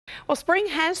Well, spring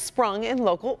has sprung in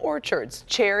local orchards.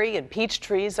 Cherry and peach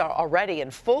trees are already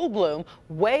in full bloom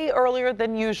way earlier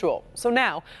than usual. So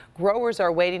now growers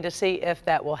are waiting to see if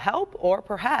that will help or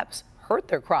perhaps hurt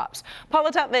their crops.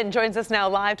 Paula Tutman joins us now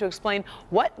live to explain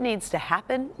what needs to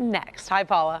happen next. Hi,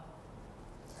 Paula.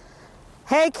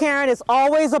 Hey, Karen, it's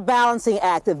always a balancing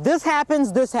act. If this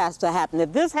happens, this has to happen.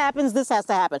 If this happens, this has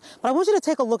to happen. But I want you to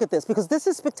take a look at this because this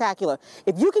is spectacular.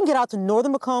 If you can get out to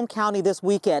northern Macomb County this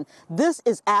weekend, this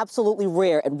is absolutely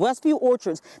rare. At Westview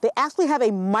Orchards, they actually have a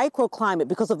microclimate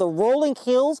because of the rolling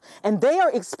hills, and they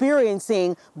are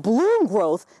experiencing bloom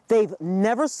growth they've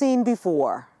never seen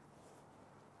before.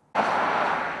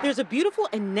 There's a beautiful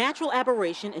and natural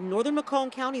aberration in northern Macomb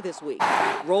County this week.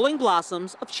 Rolling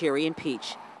blossoms of cherry and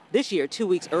peach. This year, 2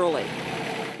 weeks early.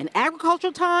 In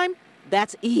agricultural time,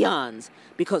 that's eons,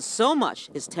 because so much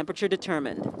is temperature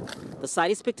determined. The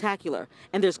sight is spectacular,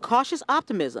 and there's cautious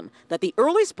optimism that the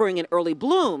early spring and early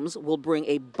blooms will bring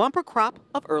a bumper crop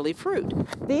of early fruit.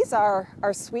 These are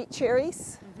our sweet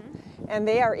cherries, and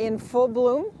they are in full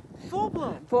bloom. Full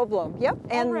bloom. Full bloom, yep.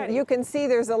 And Already. you can see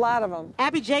there's a lot of them.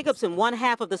 Abby Jacobson, one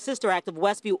half of the Sister Act of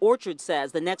Westview Orchard,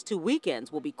 says the next 2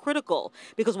 weekends will be critical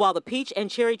because while the peach and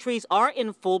cherry trees are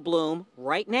in full bloom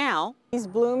right now, These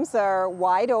blooms are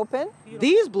wide open.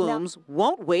 these blooms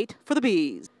won't wait for the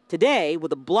bees. Today,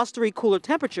 with the blustery cooler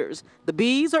temperatures, the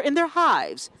bees are in their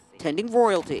hives, tending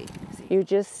royalty. You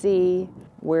just see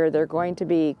where they're going to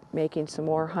be making some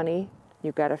more honey.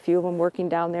 You've got a few of them working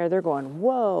down there. They're going,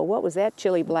 whoa, what was that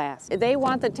chilly blast? They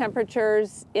want the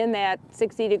temperatures in that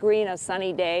 60-degree and a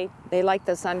sunny day. They like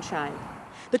the sunshine.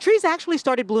 The trees actually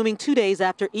started blooming 2 days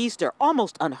after Easter,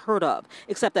 almost unheard of,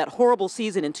 except that horrible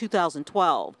season in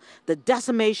 2012. The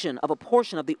decimation of a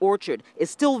portion of the orchard is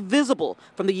still visible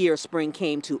from the year spring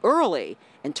came too early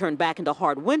and turned back into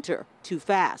hard winter too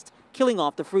fast, killing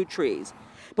off the fruit trees.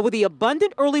 But with the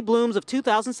abundant early blooms of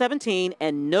 2017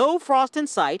 and no frost in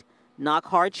sight, knock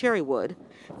hard cherry wood,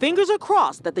 fingers are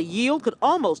crossed that the yield could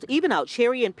almost even out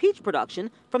cherry and peach production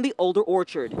from the older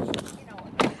orchard.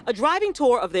 A driving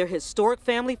tour of their historic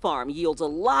family farm yields a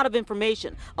lot of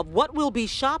information of what we'll be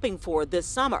shopping for this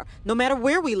summer, no matter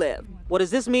where we live. What does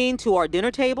this mean to our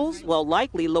dinner tables? Well,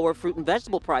 likely lower fruit and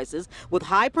vegetable prices with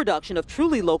high production of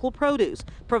truly local produce,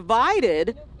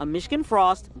 provided a Michigan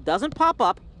frost doesn't pop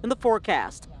up in the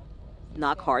forecast.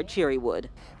 Knock hard cherry wood.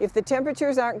 If the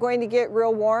temperatures aren't going to get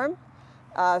real warm,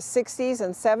 60s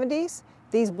and 70s,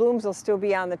 these blooms will still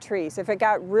be on the trees. If it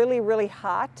got really, really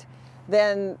hot,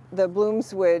 then the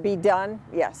blooms would be done.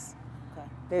 Yes,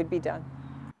 they'd be done.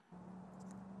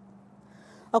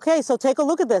 Okay, so take a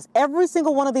look at this. Every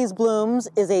single one of these blooms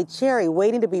is a cherry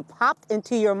waiting to be popped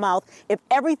into your mouth if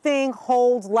everything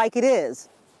holds like it is.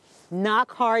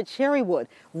 Knock hard cherry wood.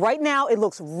 Right now, it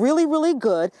looks really, really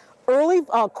good. Early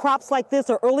crops like this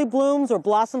or early blooms or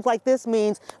blossoms like this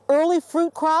means early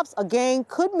fruit crops, again,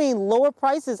 could mean lower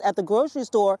prices at the grocery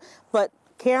store. But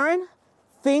Karen,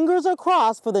 fingers are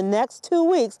crossed for the next 2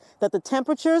 weeks that the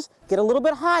temperatures get a little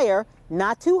bit higher,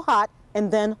 not too hot, and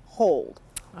then hold.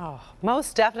 Oh,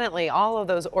 most definitely. All of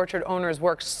those orchard owners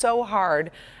work so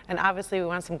hard, and obviously we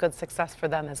want some good success for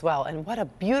them as well. And what a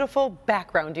beautiful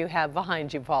background you have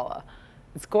behind you, Paula.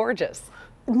 It's gorgeous.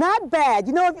 Not bad.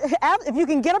 You know, if you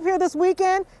can get up here this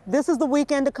weekend, this is the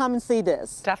weekend to come and see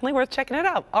this. Definitely worth checking it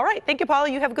out. All right. Thank you, Paula.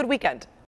 You have a good weekend.